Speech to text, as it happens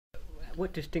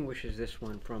What distinguishes this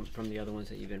one from the other ones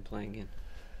that you've been playing in?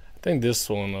 I think this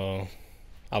one,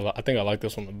 I think I like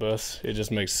this one the best. It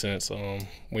just makes sense. When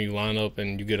you line up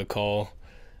and you get a call,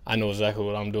 I know exactly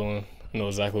what I'm doing. I know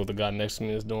exactly what the guy next to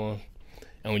me is doing.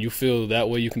 And when you feel that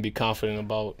way, you can be confident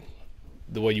about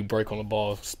the way you break on the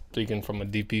ball, speaking from a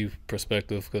DP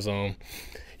perspective, because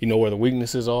you know where the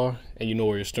weaknesses are and you know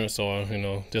where your strengths are. You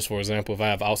know, just for example, if I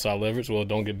have outside leverage, well,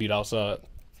 don't get beat outside,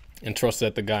 and trust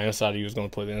that the guy inside of you is going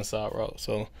to play the inside route.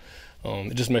 So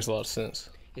it just makes a lot of sense.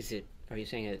 Are you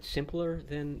saying it's simpler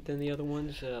than the other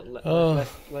ones?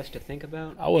 Less to think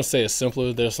about? I wouldn't say it's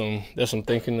simpler. There's some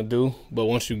thinking to do, but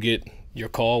once you get your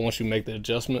call, once you make the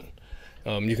adjustment,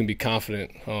 you can be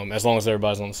confident as long as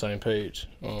everybody's on the same page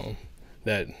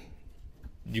that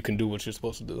you can do what you're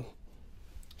supposed to do.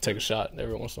 Take a shot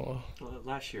every once in a while. Well,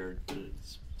 last year,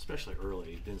 especially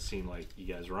early, it didn't seem like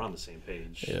you guys were on the same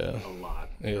page a lot.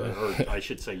 Yeah. Or I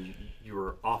should say you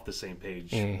were off the same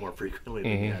page more frequently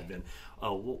than you had been.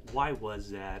 Why was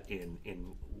that?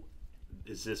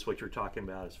 Is this what you're talking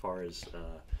about as far as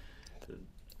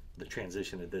the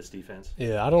transition to this defense?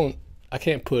 Yeah, I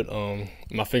can't put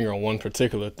my finger on one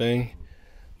particular thing,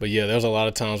 but yeah, there's a lot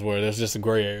of times where there's just a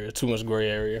gray area, too much gray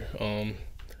area.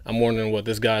 I'm wondering what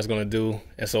this guy's going to do,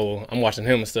 and so I'm watching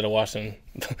him instead of watching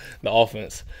the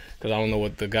offense because I don't know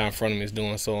what the guy in front of me is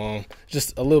doing. So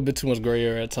just a little bit too much gray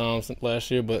area at times last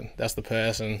year, but that's the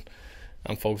past, and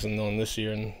I'm focusing on this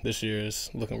year, and this year is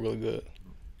looking really good.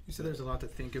 You said there's a lot to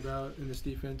think about in this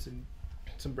defense, and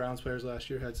some Browns players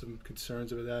last year had some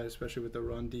concerns about that, especially with the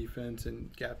run defense and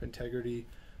gap integrity.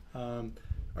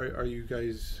 Are you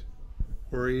guys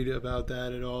worried about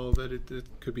that at all, that it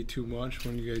could be too much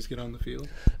when you guys get on the field?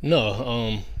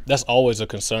 No, that's always a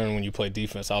concern when you play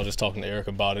defense. I was just talking to Eric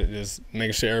about it, is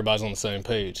making sure everybody's on the same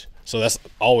page. So that's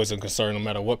always a concern no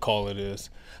matter what call it is.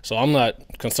 So I'm not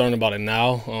concerned about it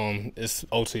now. It's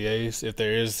OTAs. If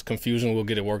there is confusion, we'll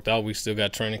get it worked out. We still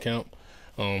got training camp.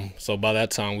 So by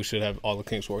that time, we should have all the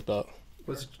kinks worked out.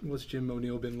 What's Jim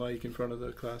O'Neill been like in front of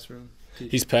the classroom?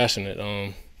 He's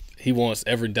passionate. He wants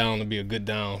every down to be a good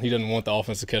down. He doesn't want the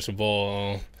offense to catch a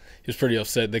ball. He was pretty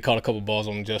upset. They caught a couple balls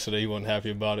on him yesterday. He wasn't happy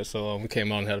about it, so we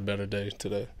came out and had a better day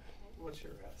today. What's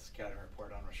your scouting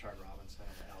report on Rashard Robinson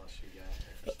and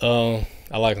the LSU guy?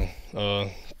 I like him.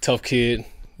 Tough kid.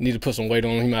 Need to put some weight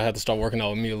on him. He might have to start working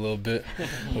out with me a little bit,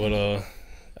 but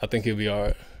I think he'll be all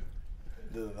right.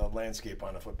 The landscape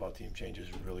on a football team changes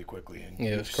really quickly, and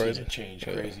yeah, it's crazy. Seen it change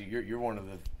crazy. You're one of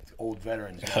the old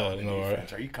veterans now in the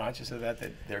defense. Right? Are you conscious of that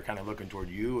they're kind of looking toward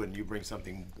you, and you bring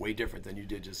something way different than you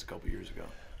did just a couple years ago?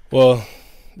 Well,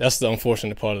 that's the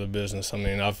unfortunate part of the business. I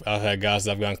mean, I've had guys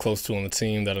that I've gotten close to on the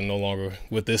team that are no longer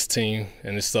with this team,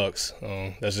 and it sucks.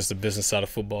 That's just the business side of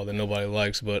football that nobody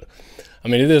likes. But, I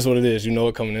mean, it is what it is. You know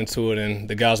it coming into it, and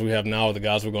the guys we have now are the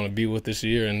guys we're going to be with this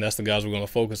year, and that's the guys we're going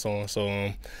to focus on.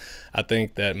 So I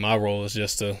think that my role is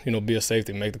just to, be a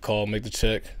safety, make the call, make the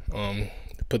check,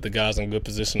 put the guys in a good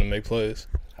position to make plays.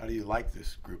 How do you like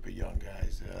this group of young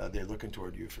guys? They're looking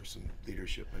toward you for some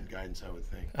leadership and guidance, I would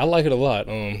think. I like it a lot.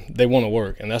 They want to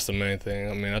work, and that's the main thing.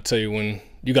 I mean, I tell you, when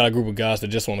you got a group of guys that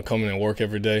just want to come in and work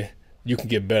every day, you can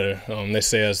get better. They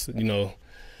say, as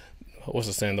what's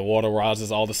the saying? The water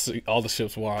rises, all the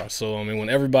ships rise. So I mean, when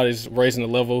everybody's raising the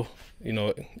level,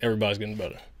 everybody's getting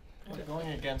better. Going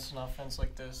against an offense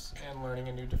like this and learning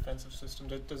a new defensive system,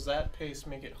 does that pace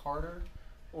make it harder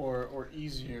or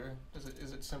easier?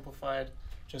 Is it simplified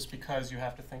just because you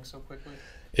have to think so quickly?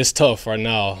 It's tough right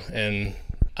now, and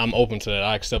I'm open to that.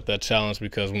 I accept that challenge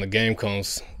because when the game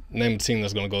comes, name a team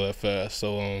that's going to go that fast.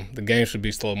 So the game should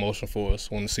be slow motion for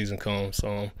us when the season comes.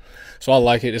 So I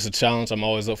like it. It's a challenge. I'm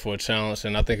always up for a challenge,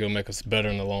 and I think it'll make us better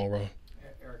in the long run.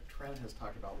 Eric, Trent has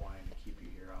talked about wanting to keep you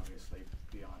here, obviously,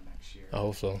 beyond next year. I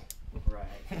hope so. Right.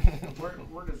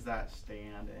 Where does that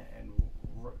stand, and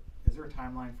is there a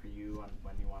timeline for you on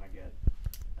when you want to get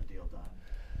a deal done?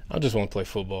 I just want to play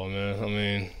football, man. I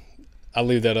mean, I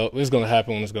leave that up. It's going to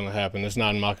happen when it's going to happen. It's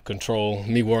not in my control.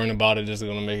 Me worrying about it isn't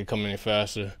going to make it come any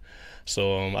faster.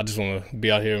 So I just want to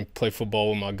be out here and play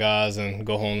football with my guys and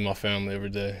go home to my family every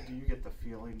day. Do you get the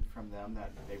feeling from them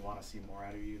that they want to see more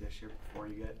out of you this year before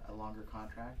you get a longer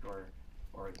contract, or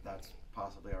that's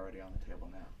possibly already on the table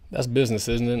now? That's business,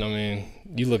 isn't it? I mean,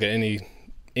 you look at any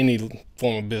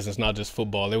form of business, not just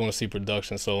football. They want to see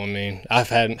production. So I mean,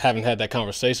 haven't had that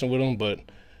conversation with them, but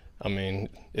I mean,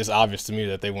 it's obvious to me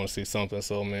that they want to see something.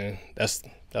 So, man, that's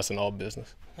in all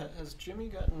business. Has Jimmy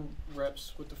gotten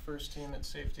reps with the first team at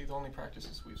safety? The only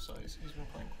practices we've saw, he's been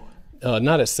playing corner.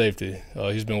 Not at safety.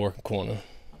 He's been working corner.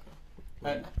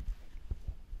 Okay.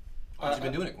 How's he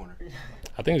been doing at corner?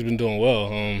 I think he's been doing well.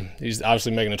 He's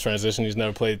obviously making a transition. He's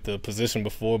never played the position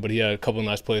before, but he had a couple of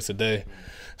nice plays today.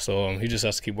 So he just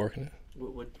has to keep working it.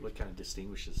 What kind of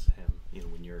distinguishes him? You know,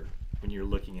 when you're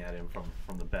looking at him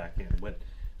from the back end,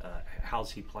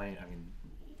 how's he playing? I mean,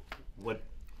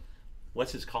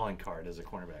 what's his calling card as a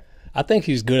cornerback? I think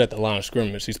he's good at the line of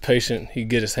scrimmage. He's patient. He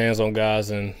get his hands on guys,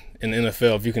 and in the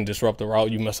NFL, if you can disrupt the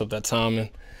route, you mess up that timing,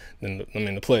 then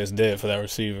the play is dead for that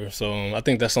receiver. So I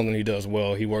think that's something he does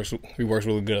well. He works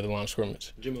really good at the line of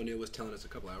scrimmage. Jim O'Neill was telling us a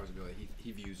couple hours ago that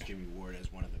he views Jimmy Ward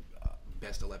as one of the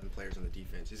best 11 players on the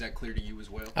defense. Is that clear to you as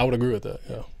well? I would agree with that.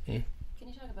 Yeah. Can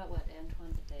you talk about what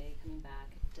Antoine Today coming back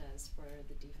does for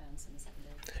the defense in the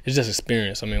secondary? It's just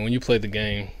experience. I mean, when you played the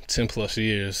game 10+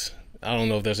 years, I don't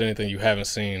know if there's anything you haven't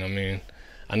seen. I mean,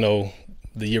 I know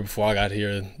the year before I got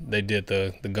here, they did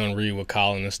the gun read with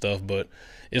Colin and stuff, but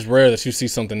it's rare that you see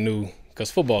something new because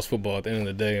football is football at the end of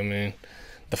the day. I mean,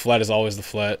 the flat is always the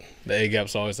flat. The A-gap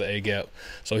is always the A-gap.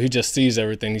 So he just sees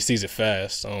everything. He sees it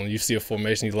fast. You see a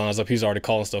formation, he lines up, he's already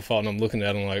calling stuff out, and I'm looking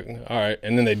at him like, all right.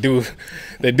 And then they do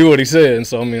what he said. And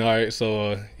so, I mean, all right.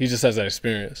 So he just has that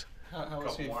experience.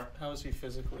 How is he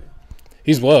physically?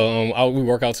 He's well. We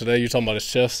work out today. You're talking about his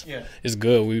chest. Yeah. It's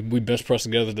good. We bench press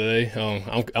together today.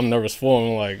 I'm nervous for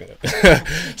him, like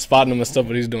spotting him and stuff,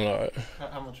 but he's doing all right.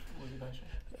 How much was he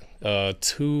benching?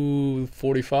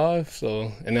 245.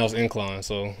 So, and that was incline.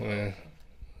 So,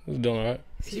 he's doing all right.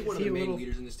 Is he one of the main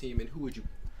leaders in this team, and who would you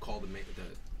call the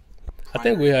I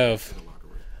think we have in the locker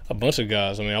room? a bunch of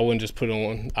guys. I mean, I wouldn't just put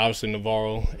on obviously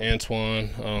Navarro,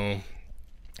 Antoine,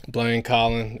 Blaine,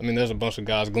 Colin. I mean, there's a bunch of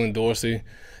guys. Glenn Dorsey.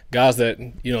 Guys that,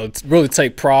 really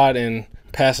take pride in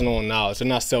passing on knowledge. They're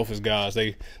not selfish guys.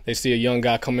 They see a young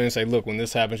guy come in and say, look, when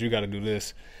this happens, you got to do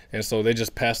this. And so they're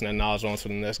just passing that knowledge on to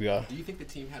the next guy. Do you think the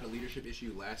team had a leadership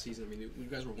issue last season? I mean, you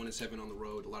guys were 1-7 on the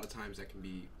road. A lot of times that can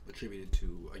be attributed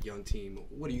to a young team.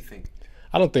 What do you think?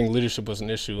 I don't think leadership was an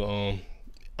issue.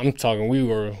 I'm talking, we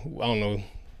were,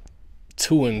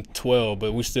 2-12,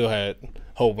 but we still had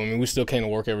hope. I mean, we still came to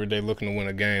work every day looking to win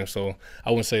a game. So I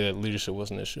wouldn't say that leadership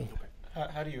was an issue.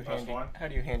 How do you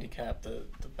handicap the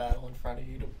battle in front of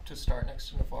you to start next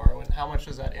to Navarro, and how much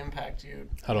does that impact you?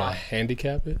 How do I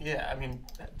handicap it? Yeah, I mean,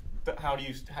 how do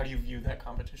you view that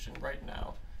competition right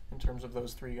now in terms of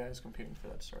those three guys competing for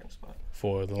that starting spot?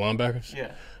 For the linebackers?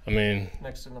 Yeah. I mean,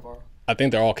 next to Navarro. I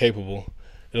think they're all capable.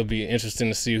 It'll be interesting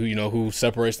to see who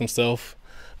separates themselves.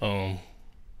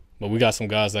 But we got some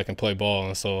guys that can play ball,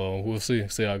 and so we'll see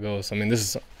how it goes. I mean, this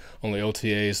is only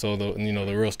OTA, so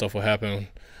the real stuff will happen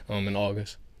in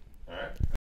August.